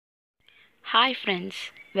Hi friends,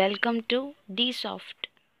 welcome to DSoft.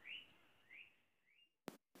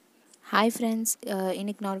 Hi friends,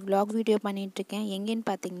 இன்றைக்கி நான் ஒரு vlog வீடியோ பண்ணிகிட்ருக்கேன். எங்கேன்னு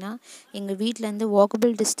பார்த்தீங்கன்னா, எங்கள் வீட்டிலேருந்து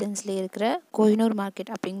வாக்கபிள் டிஸ்டன்ஸில் இருக்கிற கோஹினூர்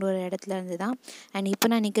மார்க்கெட் அப்படிங்கிற ஒரு இடத்துல இருந்து தான். அண்ட்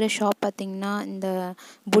இப்போ நான் நிற்கிற ஷாப் பார்த்திங்கன்னா, இந்த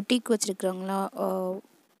பொட்டிக் வச்சுருக்கிறவங்களாம்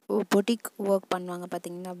பொட்டிக் ஒர்க் பண்ணுவாங்க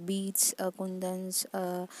பார்த்திங்கன்னா, beads, kundans,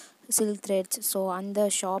 silk threads. So அந்த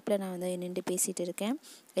ஷாப்பில் நான் வந்து நின்று பேசிகிட்டு இருக்கேன்.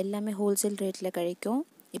 எல்லாமே ஹோல்சேல் ரேட்டில் கிடைக்கும்.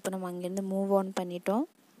 இப்போ நம்ம அங்கேருந்து மூவ் ஆன் பண்ணிட்டோம்.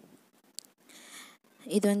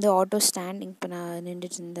 இது வந்து ஆட்டோ ஸ்டாண்ட். இப்போ நான்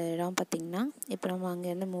நின்றுட்டு இருந்த இடம் பார்த்திங்கன்னா, இப்போ நம்ம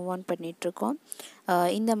அங்கேருந்து மூவ் ஆன் பண்ணிகிட்ருக்கோம்.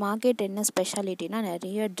 இந்த மார்க்கெட் என்ன ஸ்பெஷாலிட்டினா,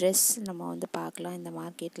 நிறைய ட்ரெஸ் நம்ம வந்து பார்க்கலாம். இந்த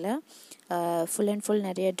மார்க்கெட்டில் ஃபுல் அண்ட் ஃபுல்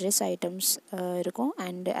நிறைய ட்ரெஸ் ஐட்டம்ஸ் இருக்கும்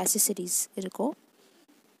அண்ட் அசசரிஸ் இருக்கும்.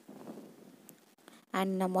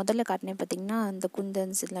 அண்ட் நான் முதல்ல காட்டினேன் பார்த்திங்கன்னா, அந்த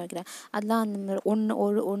குந்தன்ஸ் இதெல்லாம் வைக்கிறேன். அதெல்லாம் அந்த மாதிரி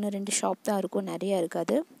ஒன்று ரெண்டு ஷாப் தான் இருக்கும், நிறையா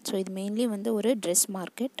இருக்காது. ஸோ இது மெயின்லி வந்து ஒரு ட்ரெஸ்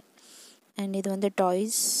மார்க்கெட். அண்ட் இது வந்து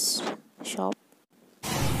டாய்ஸ் ஷாப்.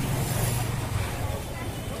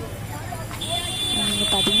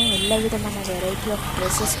 நீங்கள் பார்த்தீங்கன்னா எல்லா விதமான வெரைட்டி ஆஃப்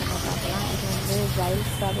ட்ரெஸ்ஸஸ் நம்ம பார்க்கலாம். இது வந்து வைல்ட்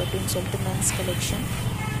ஃப்ராக் அப்படின்னு சொல்லிட்டு மென்ஸ் கலெக்ஷன்.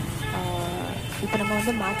 இப்போ நம்ம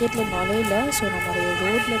வந்து மார்க்கெட்டில் நுழையில, ஸோ நம்மளுடைய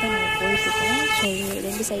ரோட்டில் தான் நம்ம போயிட்டுருக்கோம். ஸோ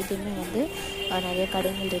ரெண்டு சைட்லேயுமே வந்து நிறைய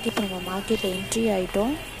கடைகள் இருக்குது. இப்போ நம்ம மார்க்கெட்டில் என்ட்ரி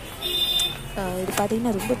ஆகிட்டோம். இது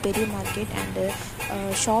பார்த்திங்கன்னா ரொம்ப பெரிய மார்க்கெட். அண்டு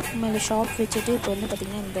ஷாப் மேலே ஷாப் வச்சுட்டு இப்போ வந்து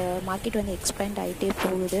பார்த்திங்கன்னா இந்த மார்க்கெட் வந்து எக்ஸ்பேண்ட் ஆகிட்டே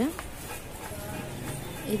போகுது.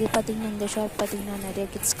 இது பார்த்திங்கன்னா இந்த ஷாப் பார்த்திங்கன்னா நிறைய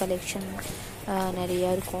கிட்ஸ் கலெக்ஷன்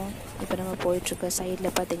நிறையா இருக்கும். இப்போ நம்ம போயிட்டுருக்க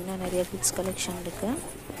சைடில் பார்த்திங்கன்னா நிறைய கிட்ஸ் கலெக்ஷன் இருக்குது.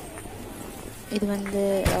 இது வந்து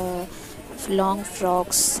long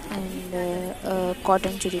frocks and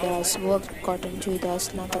cotton chudidars, work cotton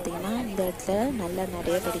சுடிதார்ஸ்லாம் பார்த்திங்கன்னா இந்த இடத்துல நல்லா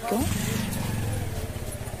நிறைய கிடைக்கும்.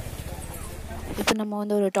 இப்போ நம்ம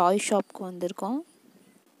வந்து ஒரு டாய் ஷாப்க்கு வந்திருக்கோம்.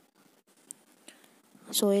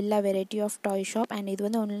 ஸோ எல்லா variety of toy shop. And இது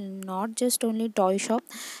வந்து not just only toy shop.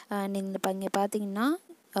 And இங்கே பார்த்தீங்கன்னா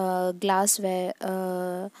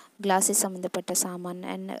கிளாஸஸ் சம்மந்தப்பட்ட சாமான்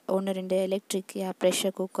அண்ட் ஒன்று ரெண்டு எலக்ட்ரிக்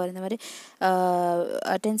ப்ரெஷர் குக்கர் இந்த மாதிரி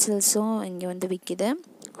அட்டென்சில்ஸும் இங்கே வந்து விற்கிது.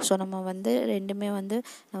 ஸோ நம்ம வந்து ரெண்டுமே வந்து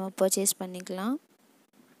நம்ம பர்ச்சேஸ் பண்ணிக்கலாம்.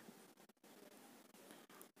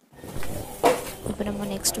 இப்போ நம்ம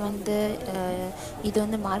நெக்ஸ்ட் வந்து இது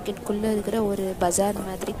வந்து மார்க்கெட்டுக்குள்ளே இருக்கிற ஒரு பஜார்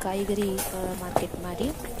மாதிரி, காய்கறி மார்க்கெட் மாதிரி.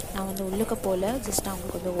 நான் வந்து உள்ளுக்க போல் ஜஸ்ட் நான்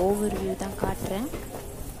உங்களுக்கு வந்து ஓவர் வியூ தான் காட்டுறேன்.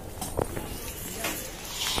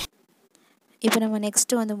 இப்போ நம்ம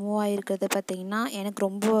நெக்ஸ்ட்டு வந்து மூவ் ஆகிருக்கிறது பார்த்திங்கன்னா, எனக்கு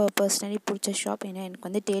ரொம்ப பர்சனலி பிடிச்ச ஷாப். ஏன்னா எனக்கு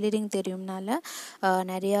வந்து டெய்லரிங் தெரியும்னால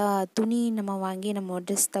நிறையா துணி நம்ம வாங்கி நம்ம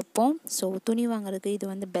ட்ரெஸ் தைப்போம். ஸோ துணி வாங்குறதுக்கு இது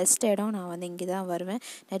வந்து பெஸ்ட் இடம். நான் வந்து இங்கே தான் வருவேன்.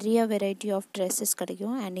 நிறைய வெரைட்டி ஆஃப் ட்ரெஸ்ஸஸ்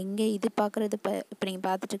கிடைக்கும். அண்ட் இங்கே இது பார்க்குறது இப்போ நீங்கள்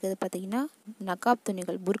பார்த்துட்டு இருக்கிறது பார்த்திங்கன்னா நகாப்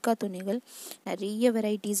துணிகள், புர்கா துணிகள், நிறைய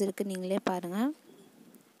வெரைட்டிஸ் இருக்குது. நீங்களே பாருங்கள்.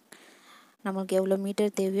 நம்மளுக்கு எவ்வளோ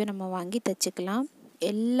மீட்டர் தேவையோ நம்ம வாங்கி தைச்சிக்கலாம்.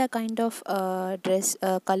 எல்லா kind of dress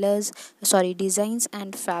designs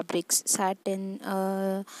and fabrics, satin,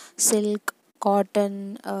 silk, cotton,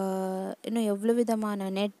 இன்னும் எவ்வளோ விதமான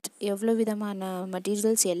நெட், எவ்வளோ விதமான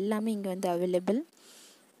மெட்டீரியல்ஸ் எல்லாமே இங்கே வந்து அவைலபிள்.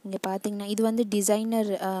 இங்கே பார்த்தீங்கன்னா இது வந்து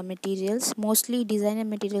designer materials. Mostly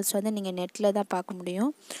designer materials வந்து நீங்கள் நெட்டில் தான் பார்க்க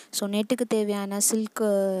முடியும். ஸோ நெட்டுக்கு தேவையான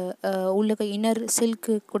சில்க்கு, உள்ளுக்கு இன்னர்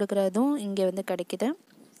சில்க்கு கொடுக்குறதும் இங்கே வந்து கிடைக்கிது.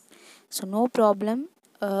 So no problem.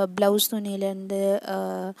 ப்ளவுஸ் துணியிலேருந்து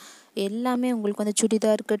எல்லாமே உங்களுக்கு வந்து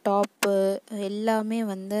சுடிதாருக்கு டாப்பு எல்லாமே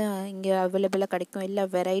வந்து இங்கே அவைலபிளாக கிடைக்கும். எல்லா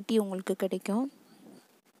வெரைட்டி உங்களுக்கு கிடைக்கும்.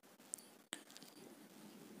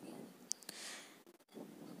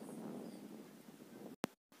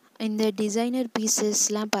 இந்த டிசைனர்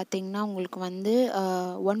பீசஸ்லாம் பார்த்திங்கன்னா உங்களுக்கு வந்து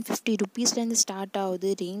 150 ருப்பீஸ்லேருந்து ஸ்டார்ட் ஆகுது.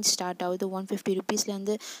 ரேஞ்ச் ஸ்டார்ட் ஆகுது 150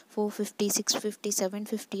 ருப்பீஸ்லேருந்து 450, 650,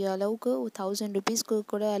 750 அளவுக்கு 1000 ருப்பீஸ்க்கு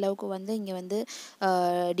கூட அளவுக்கு வந்து இங்கே வந்து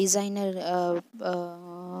டிசைனர்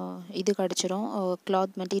இது கிடச்சிரும்,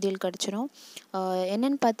 கிளாத் மெட்டீரியல் கிடச்சிரும்.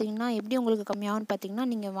 என்னென்னு பார்த்தீங்கன்னா எப்படி உங்களுக்கு கம்மியாகும்னு பார்த்தீங்கன்னா,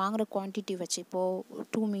 நீங்கள் வாங்குகிற குவான்டிட்டி வச்சு. இப்போது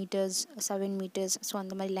 2 மீட்டர்ஸ், 7 மீட்டர்ஸ், ஸோ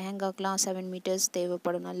அந்த மாதிரி லெஹங்காக்கெலாம் 7 மீட்டர்ஸ்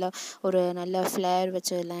தேவைப்படும். நல்ல ஃப்ளேர்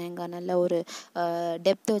வச்ச லெஹங்கா, நல்ல ஒரு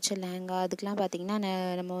டெப்த் வச்ச லெஹங்கா, அதுக்கெலாம் பார்த்திங்கன்னா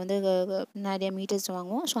நம்ம வந்து நிறைய மீட்டர்ஸ்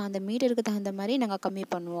வாங்குவோம். ஸோ அந்த மீட்டருக்கு தகுந்த மாதிரி நாங்கள் கம்மி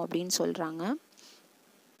பண்ணுவோம் அப்படின்னு சொல்கிறாங்க.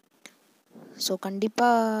 ஸோ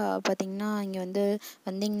கண்டிப்பாக பார்த்திங்கன்னா இங்கே வந்து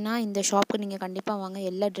வந்திங்கன்னா இந்த ஷாப்புக்கு நீங்கள் கண்டிப்பாக வாங்க.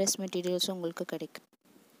 எல்லா ட்ரெஸ் மெட்டீரியல்ஸும் உங்களுக்கு கிடைக்கும்.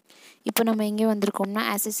 இப்போ நம்ம எங்கே வந்திருக்கோம்னா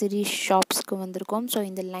ஆக்சஸரி ஷாப்ஸ்க்கு வந்திருக்கோம். ஸோ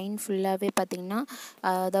இந்த லைன் ஃபுல்லாகவே பார்த்திங்கன்னா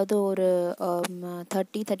அதாவது ஒரு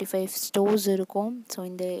 30-35 ஸ்டோர்ஸ் இருக்கும். ஸோ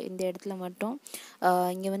இந்த இந்த இடத்துல மட்டும்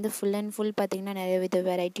இங்கே வந்து ஃபுல் அண்ட் ஃபுல் பார்த்திங்கன்னா நிறைய வித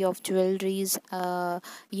variety of jewelleries,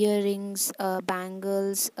 earrings,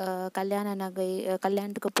 bangles, கல்யாண நகை,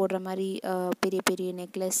 கல்யாணத்துக்கு போடுற மாதிரி பெரிய பெரிய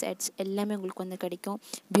நெக்லஸ் செட்ஸ் எல்லாமே உங்களுக்கு வந்து கிடைக்கும்.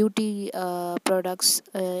 பியூட்டி ப்ராடக்ட்ஸ்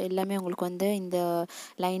எல்லாமே உங்களுக்கு வந்து இந்த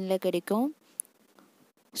லைனில் கிடைக்கும்.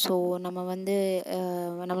 ஸோ நம்ம வந்து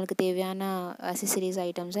நம்மளுக்கு தேவையான அக்சஸரிஸ்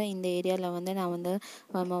ஐட்டம்ஸை இந்த ஏரியாவில் வந்து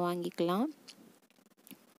நம்ம வாங்கிக்கலாம்.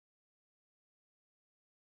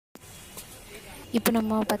 இப்போ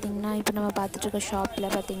நம்ம பார்த்துட்ருக்க ஷாப்பில்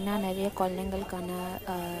பார்த்திங்கன்னா நிறைய குழந்தைங்களுக்கான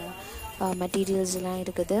மெட்டீரியல்ஸ்லாம்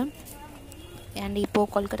இருக்குது. அண்ட்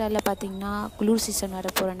இப்போது கொல்கட்டாவில் பார்த்திங்கன்னா குளிர் சீசன் வர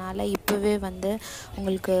போகிறனால இப்போவே வந்து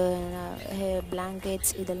உங்களுக்கு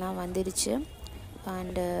பிளாங்கெட்ஸ் இதெல்லாம் வந்துடுச்சு.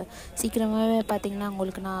 அண்டு சீக்கிரமாகவே பார்த்திங்கன்னா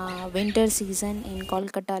உங்களுக்கு நான் வின்டர் சீசன் இன்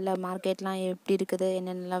கொல்கட்டாவில் மார்க்கெட்லாம் எப்படி இருக்குது,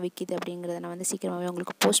 என்னென்னலாம் விற்கிது அப்படிங்கிறத நான் வந்து சீக்கிரமாகவே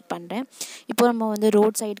உங்களுக்கு போஸ்ட் பண்ணுறேன். இப்போ நம்ம வந்து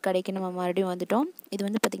ரோட் சைடு கடைக்கு நம்ம மறுபடியும் வந்துவிட்டோம். இது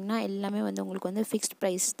வந்து பார்த்திங்கன்னா எல்லாமே வந்து உங்களுக்கு வந்து ஃபிக்ஸ்ட்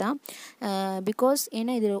ப்ரைஸ் தான். பிகாஸ்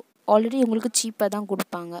ஏன்னா இது ஆல்ரெடி உங்களுக்கு சீப்பாக தான்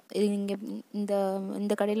கொடுப்பாங்க. இது இங்கே இந்த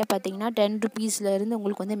இந்த கடையில் பார்த்திங்கன்னா 10 ருபீஸ்லேருந்து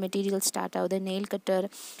உங்களுக்கு வந்து மெட்டீரியல் ஸ்டார்ட் ஆகுது. நெயில் கட்டர்,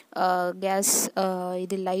 கேஸ்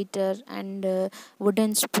இது லைட்டர் அண்டு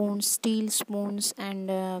வுடன் ஸ்பூன்ஸ், ஸ்டீல் ஸ்பூன்ஸ்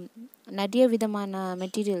அண்டு நிறைய விதமான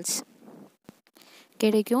மெட்டீரியல்ஸ்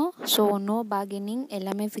கிடைக்கும். ஸோ நோ பார்கெனிங்,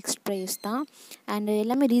 எல்லாமே ஃபிக்ஸ்ட் ப்ரைஸ் தான். அண்டு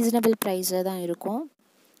எல்லாமே ரீசனபிள் ப்ரைஸாக தான் இருக்கும்.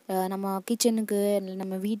 நம்ம கிச்சனுக்கு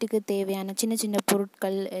நம்ம வீட்டுக்கு தேவையான சின்ன சின்ன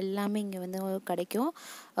பொருட்கள் எல்லாமே இங்கே வந்து கிடைக்கும்.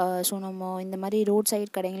 ஸோ நம்ம இந்த மாதிரி ரோட்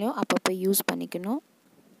சைடு கடைங்களையும் அப்பப்போ யூஸ் பண்ணிக்கணும்.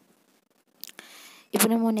 இப்போ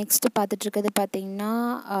நம்ம நெக்ஸ்ட்டு பார்த்துட்ருக்கிறது பார்த்திங்கன்னா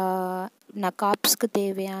நகாப்ஸ்க்கு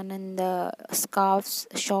தேவையான இந்த ஸ்கார்ஃப்ஸ்,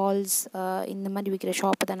 ஷால்ஸ் இந்த மாதிரி விற்கிற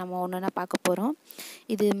ஷாப்பை தான் நம்ம ஒன்று ஒன்றா பார்க்க போகிறோம்.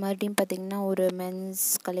 இது மறுபடியும் பார்த்திங்கன்னா ஒரு மென்ஸ்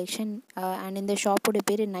கலெக்ஷன். அண்ட் இந்த ஷாப்போட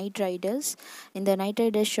பேர் நைட் ரைடர்ஸ். இந்த நைட்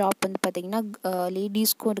ரைடர்ஸ் ஷாப் வந்து பார்த்திங்கன்னா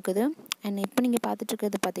லேடிஸ்க்கும் இருக்குது. அண்ட் இப்போ நீங்கள்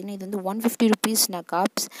பார்த்துட்ருக்கிறது பார்த்திங்கன்னா இது வந்து 150 ருபீஸ்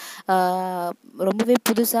நகாப்ஸ். ரொம்பவே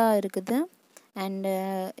புதுசாக இருக்குது. அண்டு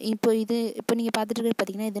இப்போ நீங்கள் பார்த்துட்டு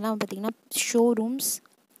பார்த்திங்கன்னா இதெல்லாம் பார்த்திங்கன்னா ஷோரூம்ஸ்.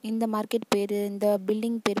 இந்த மார்க்கெட் பேர், இந்த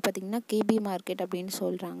பில்டிங் பேர் பார்த்திங்கன்னா கேபி மார்க்கெட் அப்படின்னு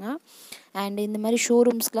சொல்கிறாங்க. அண்ட் இந்த மாதிரி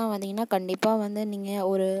ஷோரூம்ஸ்லாம் வந்தீங்கன்னா கண்டிப்பாக வந்து நீங்கள்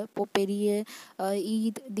ஒரு பெரிய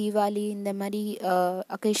ஈத், தீபாவளி இந்த மாதிரி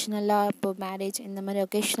ஒகேஷ்னலாக இப்போ மேரேஜ் இந்த மாதிரி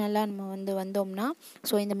ஒகேஷ்னலாக நம்ம வந்தோம்னா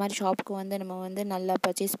ஸோ இந்த மாதிரி ஷாப்புக்கு வந்து நம்ம வந்து நல்லா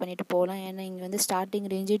பர்ச்சேஸ் பண்ணிட்டு போகலாம். ஏன்னா இங்கே வந்து ஸ்டார்டிங்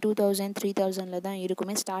ரேஞ்சே 2000-3000 தான்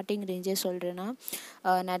இருக்குமே. ஸ்டார்டிங் ரேஞ்சே சொல்கிறேன்னா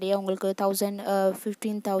நிறையா உங்களுக்கு 1000,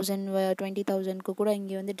 15,000, 20,000க்கு கூட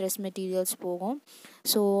இங்கே வந்து ட்ரெஸ் மெட்டீரியல்ஸ் போகும்.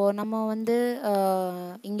 ஸோ நம்ம வந்து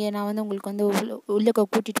இங்கே நான் வந்து உங்களுக்கு வந்து உள்ளே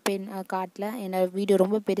கூட்டிகிட்டு போய் காட்டல, என்னோட வீடியோ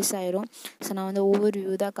ரொம்ப பெருசாயிரும். ஸோ நான் வந்து ஒவ்வொரு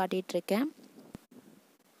வியூ தான் காட்டிகிட்ருக்கேன்.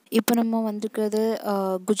 இப்போ நம்ம வந்திருக்கிறது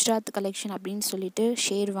குஜராத் கலெக்ஷன் அப்படின்னு சொல்லிட்டு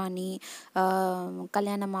ஷேர்வானி,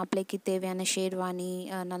 கல்யாண மாப்பிள்ளைக்கு தேவையான ஷேர்வானி,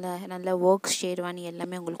 நல்ல நல்ல ஒர்க்ஸ் ஷேர்வானி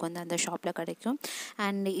எல்லாமே உங்களுக்கு வந்து அந்த ஷாப்பில் கிடைக்கும்.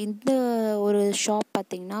 அண்ட் இந்த ஒரு ஷாப்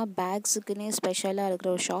பார்த்திங்கன்னா பேக்ஸுக்குன்னே ஸ்பெஷலாக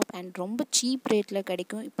இருக்கிற ஒரு ஷாப். அண்ட் ரொம்ப சீப் ரேட்டில்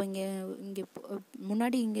கிடைக்கும். இப்போ இங்கே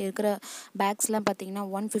முன்னாடி இங்கே இருக்கிற பேக்ஸ்லாம் பார்த்திங்கன்னா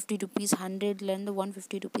 150 ருபீஸ், 100லேருந்து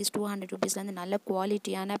 150 ருபீஸ், 200 ருபீஸ்லேருந்து நல்ல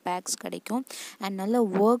குவாலிட்டியான பேக்ஸ் கிடைக்கும். அண்ட் நல்ல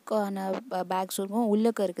ஒர்க்கான பேக்ஸ் இருக்கும்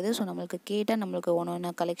உள்ளுக்கு இருக்குது. ஸோ நம்மளுக்கு கேட்டால் நம்மளுக்கு ஒன்று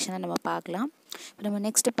கலெக்ஷனாக நம்ம பார்க்கலாம். இப்போ நம்ம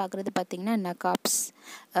நெக்ஸ்ட்டு பார்க்குறது பார்த்திங்கன்னா நகாப்ஸ்,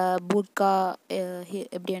 புர்கா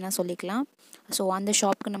எப்படி வேணால் சொல்லிக்கலாம். ஸோ அந்த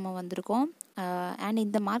ஷாப்புக்கு நம்ம வந்திருக்கோம். அண்ட்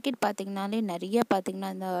இந்த மார்க்கெட் பார்த்திங்கனாலே நிறைய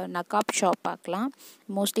பார்த்திங்கன்னா இந்த நகாப் ஷாப் பார்க்கலாம்.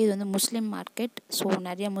 மோஸ்ட்லி இது வந்து முஸ்லீம் மார்க்கெட். ஸோ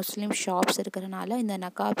நிறைய முஸ்லீம் ஷாப்ஸ் இருக்கிறனால இந்த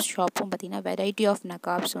நகாப் ஷாப்பும் பார்த்திங்கன்னா வெரைட்டி ஆஃப்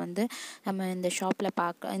நகாப்ஸ் வந்து நம்ம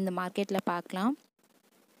இந்த மார்க்கெட்டில் பார்க்கலாம்.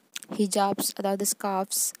 ஹிஜாப்ஸ், அதாவது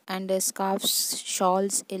ஸ்கார்ஃப்ஸ் அண்டு ஸ்கார்ஃப்ஸ்,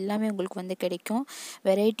 ஷால்ஸ் எல்லாமே உங்களுக்கு வந்து கிடைக்கும்.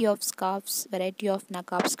 Variety of scarfs, variety of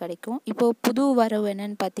நகாப்ஸ் கிடைக்கும். இப்போது புது வரவு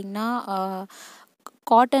என்னென்னு பார்த்திங்கன்னா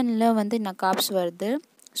காட்டனில் வந்து நகாப்ஸ் வருது.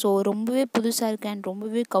 ஸோ ரொம்பவே புதுசாக இருக்குது அண்ட்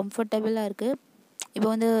ரொம்பவே கம்ஃபர்டபுளாக இருக்குது. இப்போ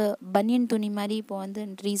வந்து பனியன் துணி மாதிரி இப்போ வந்து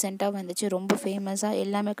ரீசெண்டாக வந்துச்சு, ரொம்ப ஃபேமஸாக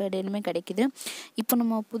எல்லாமே கடையிலுமே கிடைக்கிது. இப்போ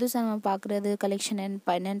நம்ம புதுசாக நம்ம பார்க்குறது கலெக்ஷன்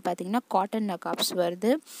என்னென்னு பார்த்திங்கன்னா காட்டன் நகாப்ஸ்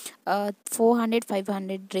வருது.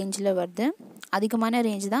 400-500 ரேஞ்சில் வருது. அதிகமான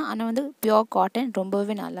ரேஞ்ச் தான், ஆனால் வந்து பியோர் காட்டன்,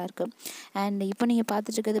 ரொம்பவே நல்லாயிருக்கு. அண்ட் இப்போ நீங்கள்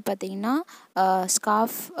பார்த்துட்ருக்கிறது பார்த்திங்கன்னா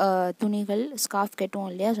ஸ்கார்ஃப் துணிகள், ஸ்கார்ஃப் கட்டுவோம்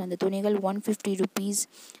இல்லையா, ஸோ அந்த துணிகள் 150 ருபீஸ்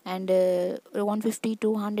அண்டு 150,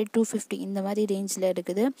 200, 250 இந்த மாதிரி ரேஞ்சில்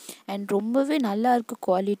இருக்குது. அண்ட் ரொம்பவே நல்லா இருக்குது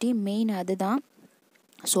குவாலிட்டி, மெயின் அதுதான்.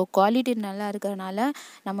 ஸோ குவாலிட்டி நல்லா இருக்கிறதுனால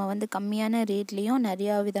நம்ம வந்து கம்மியான ரேட்லேயும்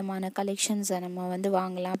நிறையா விதமான கலெக்ஷன்ஸை நம்ம வந்து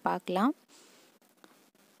வாங்கலாம், பார்க்கலாம்.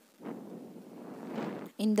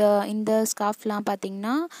 இந்த இந்த ஸ்கார்ஃப்லாம்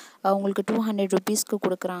பார்த்திங்கன்னா உங்களுக்கு 200 ருபீஸ்க்கு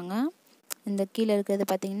கொடுக்குறாங்க. இந்த கீழே இருக்கிறது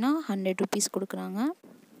பார்த்திங்கன்னா 100 ருபீஸ் கொடுக்குறாங்க.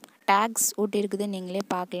 டேக்ஸ் ஒட்டியிருக்குது, நீங்களே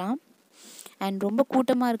பார்க்கலாம். அண்ட் ரொம்ப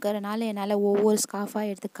கூட்டமாக இருக்கிறதுனால என்னால் ஒவ்வொரு ஸ்கார்ஃபாக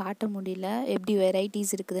எடுத்து காட்ட முடியல, எப்படி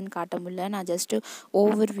வெரைட்டிஸ் இருக்குதுன்னு காட்ட முடியல. நான் ஜஸ்ட்டு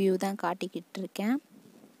ஓவர் வியூ தான் காட்டிக்கிட்டு இருக்கேன்.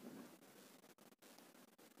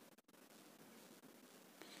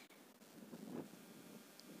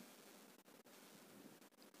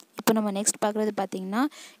 இப்போ நம்ம நெக்ஸ்ட் பார்க்குறது பார்த்திங்கன்னா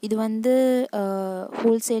இது வந்து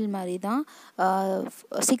ஹோல்சேல் மாதிரி தான்.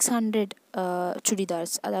 600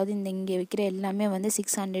 சுடிதார்ஸ், அதாவது இங்கே விற்கிற எல்லாமே வந்து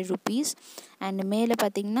 600 ருபீஸ். அண்ட் மேலே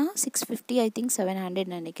பார்த்திங்கன்னா 650, ஐ திங்க் 700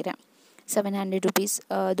 நினைக்கிறேன். 700 ருபீஸ்.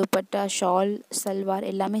 துப்பட்டா, ஷால், சல்வார்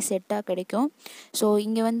எல்லாமே செட்டாக கிடைக்கும். ஸோ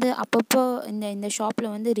இங்கே வந்து அப்பப்போ இந்த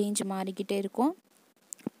ஷாப்பில் வந்து ரேஞ்ச் மாறிக்கிட்டே இருக்கும்.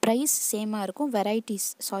 ப்ரைஸ் சேமாக இருக்கும்,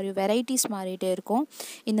 வெரைட்டிஸ் மாறிட்டே இருக்கும்.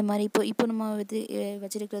 இந்த மாதிரி இப்போ நம்ம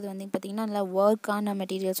வச்சுருக்கிறது வந்து பார்த்திங்கன்னா நல்லா ஒர்க்கான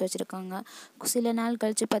மெட்டீரியல்ஸ் வச்சுருக்காங்க. சில நாள்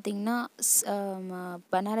கழித்து பார்த்திங்கன்னா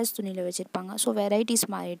பனாரஸ் துணியில் வச்சுருப்பாங்க. ஸோ வெரைட்டிஸ்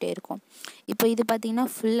மாறிட்டே இருக்கும். இப்போ இது பார்த்திங்கன்னா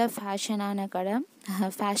ஃபுல்லாக ஃபேஷனான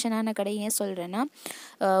கடை. ஏன் சொல்கிறேன்னா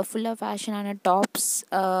ஃபுல்லாக ஃபேஷனான டாப்ஸ்,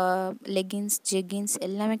 லெகின்ஸ், ஜெகின்ஸ்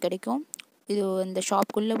எல்லாமே கிடைக்கும். இது இந்த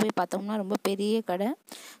ஷாப்புக்குள்ளே போய் பார்த்தோம்னா ரொம்ப பெரிய கடை.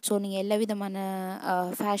 ஸோ நீங்கள் எல்லா விதமான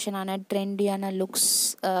ஃபேஷனான ட்ரெண்டியான லுக்ஸ்,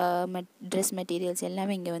 ட்ரெஸ் மெட்டீரியல்ஸ்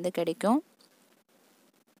எல்லாமே இங்கே வந்து கிடைக்கும்.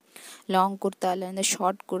 Long குர்த்தாலேருந்து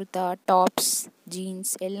short kurta, tops,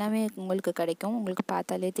 jeans எல்லாமே உங்களுக்கு கிடைக்கும். உங்களுக்கு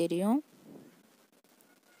பார்த்தாலே தெரியும்.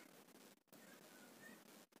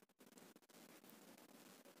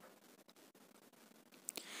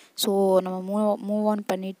 ஸோ நம்ம மூவ் ஆன்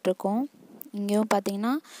பண்ணிகிட்ருக்கோம். இங்கேயும்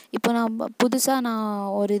பார்த்திங்கன்னா இப்போ நான் புதுசாக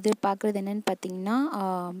ஒரு இது பார்க்குறது என்னென்னு பார்த்திங்கன்னா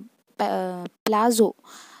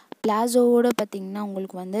பிளாசோவோட பார்த்திங்கன்னா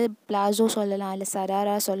உங்களுக்கு வந்து பிளாசோ சொல்லலாம், இல்லை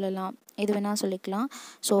சராரா சொல்லலாம், எது வேணால் சொல்லிக்கலாம்.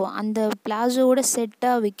 ஸோ அந்த பிளாசோவோட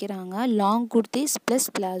செட்டாக விற்கிறாங்க. லாங் குர்த்திஸ் ப்ளஸ்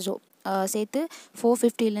பிளாசோ சேர்த்து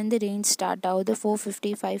 450லேருந்து ரேஞ்ச் ஸ்டார்ட் ஆகுது.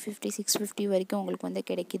 450, 550, 650 வரைக்கும் உங்களுக்கு வந்து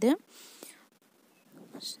கிடைக்கிது.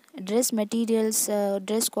 ட்ரெஸ் மெட்டீரியல்ஸ்,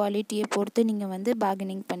 ட்ரெஸ் குவாலிட்டியை பொறுத்து நீங்கள் வந்து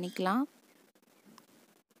பார்கெனிங் பண்ணிக்கலாம்.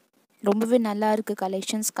 ரொம்பவே நல்லா இருக்குது.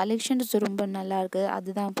 கலெக்ஷன்ஸ் ரொம்ப நல்லா இருக்குது.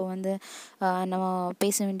 அதுதான் இப்போ வந்து நம்ம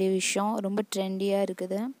பேச வேண்டிய விஷயம். ரொம்ப ட்ரெண்டியாக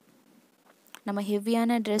இருக்குது. நம்ம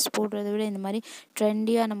ஹெவியான ட்ரெஸ் போடுறத விட இந்த மாதிரி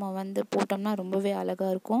ட்ரெண்டியாக நம்ம வந்து போட்டோம்னா ரொம்பவே அழகாக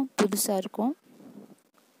இருக்கும், புதுசாக இருக்கும்.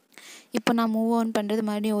 இப்போ நான் மூவ் ஆன் பண்ணுறது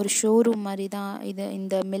மறுபடியும் ஒரு ஷோரூம் மாதிரி தான்.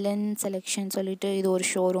 இந்த மிலன் செலெக்ஷன் சொல்லிட்டு இது ஒரு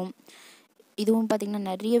ஷோரூம். இதுவும் பார்த்திங்கன்னா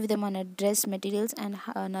நிறைய விதமான ட்ரெஸ் மெட்டீரியல்ஸ் அண்ட்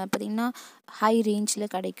பார்த்திங்கன்னா ஹை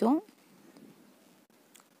ரேஞ்சில் கிடைக்கும்.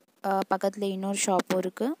 பக்கத்தில் இன்னொரு ஷாப்பும்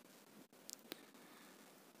இருக்குது.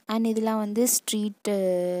 அண்ட் இதெல்லாம் வந்து ஸ்ட்ரீட்டு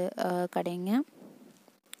கடைங்க.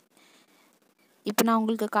 இப்போ நான்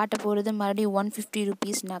உங்களுக்கு காட்ட போகிறது மறுபடியும் 150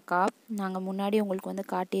 ருபீஸ் நக்காப். நாங்கள் முன்னாடி உங்களுக்கு வந்து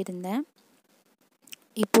காட்டியிருந்தேன்.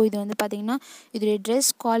 இப்போது இது வந்து பார்த்திங்கன்னா இதோடைய ட்ரெஸ்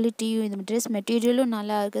குவாலிட்டியும் இந்த ட்ரெஸ் மெட்டீரியலும்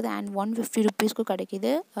நல்லா இருக்குது. அண்ட் 150 ருபீஸ்க்கும்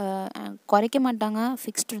கிடைக்கிது. குறைக்க மாட்டாங்க,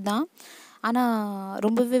 ஃபிக்ஸ்டு தான். ஆனால்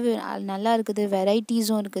ரொம்பவே நல்லா இருக்குது,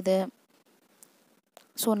 வெரைட்டிஸும் இருக்குது.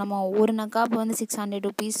 ஸோ நம்ம ஒரு நக்காப் வந்து 600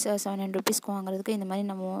 ருபீஸ் 700 ருபீஸ்க்கு வாங்குறதுக்கு இந்த மாதிரி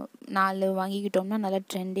நம்ம 4 வாங்கிக்கிட்டோம்னா நல்லா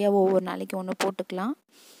ட்ரெண்டியாக ஒவ்வொரு நாளைக்கு ஒன்று போட்டுக்கலாம்.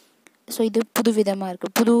 ஸோ இது புது விதமாக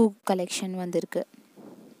இருக்குது, புது கலெக்ஷன் வந்திருக்கு.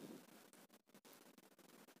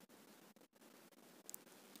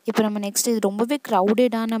 இப்போ நம்ம நெக்ஸ்ட் இது ரொம்பவே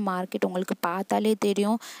க்ரௌடடான மார்க்கெட், உங்களுக்கு பார்த்தாலே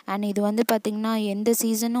தெரியும். அண்ட் இது வந்து பார்த்திங்கன்னா எந்த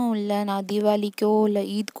சீசனும் இல்லை. நான் தீபாவளிக்கோ இல்லை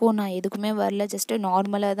ஈத்க்கோ நான் எதுக்குமே வரல, ஜஸ்ட்டு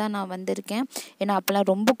நார்மலாக தான் நான் வந்திருக்கேன். ஏன்னா அப்போல்லாம்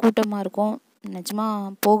ரொம்ப கூட்டமாக இருக்கும், நிஜமாக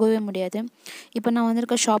போகவே முடியாது. இப்போ நான்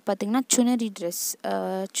வந்திருக்க ஷாப் பார்த்திங்கன்னா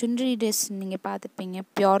சுனரி ட்ரெஸ் நீங்கள் பார்த்துருப்பீங்க,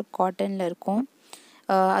 பியோர் காட்டனில் இருக்கும்.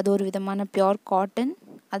 அது ஒரு விதமான பியோர் காட்டன்.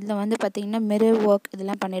 அதில் வந்து பார்த்திங்கன்னா மிரர் ஒர்க்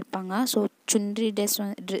இதெல்லாம் பண்ணியிருப்பாங்க. ஸோ சுன்ரி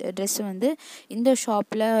ட்ரெஸ் வந்து இந்த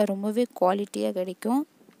ஷாப்பில் ரொம்பவே குவாலிட்டியாக கிடைக்கும்.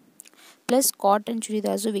 ப்ளஸ் காட்டன்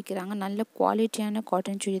சுடிதார்ஸும் விற்கிறாங்க, நல்ல குவாலிட்டியான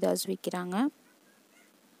காட்டன் சுடிதார்ஸ் விற்கிறாங்க.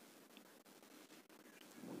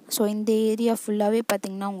 ஸோ இந்த ஏரியா ஃபுல்லாகவே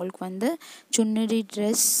பார்த்திங்கன்னா உங்களுக்கு வந்து சுன்னரி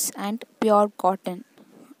dress and pure cotton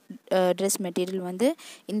dress material வந்து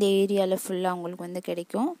இந்த ஏரியாவில் ஃபுல்லாக உங்களுக்கு வந்து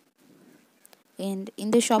கிடைக்கும். அண்ட்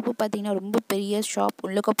இந்த ஷாப்பு பார்த்திங்கன்னா ரொம்ப பெரிய ஷாப்.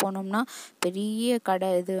 உள்ளே போனோம்னா பெரிய கடை.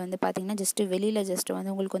 இது வந்து பார்த்திங்கன்னா வெளியில்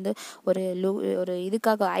வந்து உங்களுக்கு வந்து ஒரு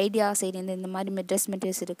இதுக்காக ஐடியா சைடு இந்த மாதிரி ட்ரெஸ்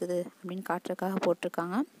மெட்டீரியல்ஸ் இருக்குது அப்படின்னு காட்டுறதுக்காக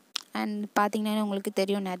போட்டிருக்காங்க. அண்ட் பார்த்திங்கன்னா உங்களுக்கு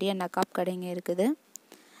தெரியும் நிறைய நக்காப் கடைங்க இருக்குது.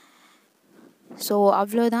 ஸோ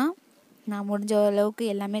அவ்வளோதான், நான் முடிஞ்ச அளவுக்கு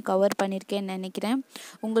எல்லாமே கவர் பண்ணியிருக்கேன்னு நினைக்கிறேன்.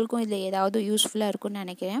 உங்களுக்கும் இதில் ஏதாவது யூஸ்ஃபுல்லாக இருக்கும்னு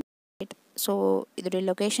நினைக்கிறேன். ஸோ இதோடைய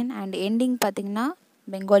லொக்கேஷன் அண்ட் எண்டிங் பார்த்திங்கன்னா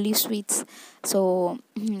பெங்காலி ஸ்வீட்ஸ். ஸோ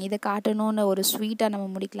இதை காட்டணுன்னு ஒரு ஸ்வீட்டாக நம்ம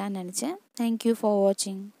முடிக்கலான்னு நினச்சேன். தேங்க்யூ ஃபார்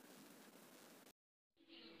வாட்சிங்.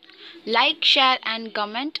 Like, share, and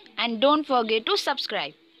comment, and don't forget to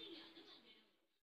subscribe.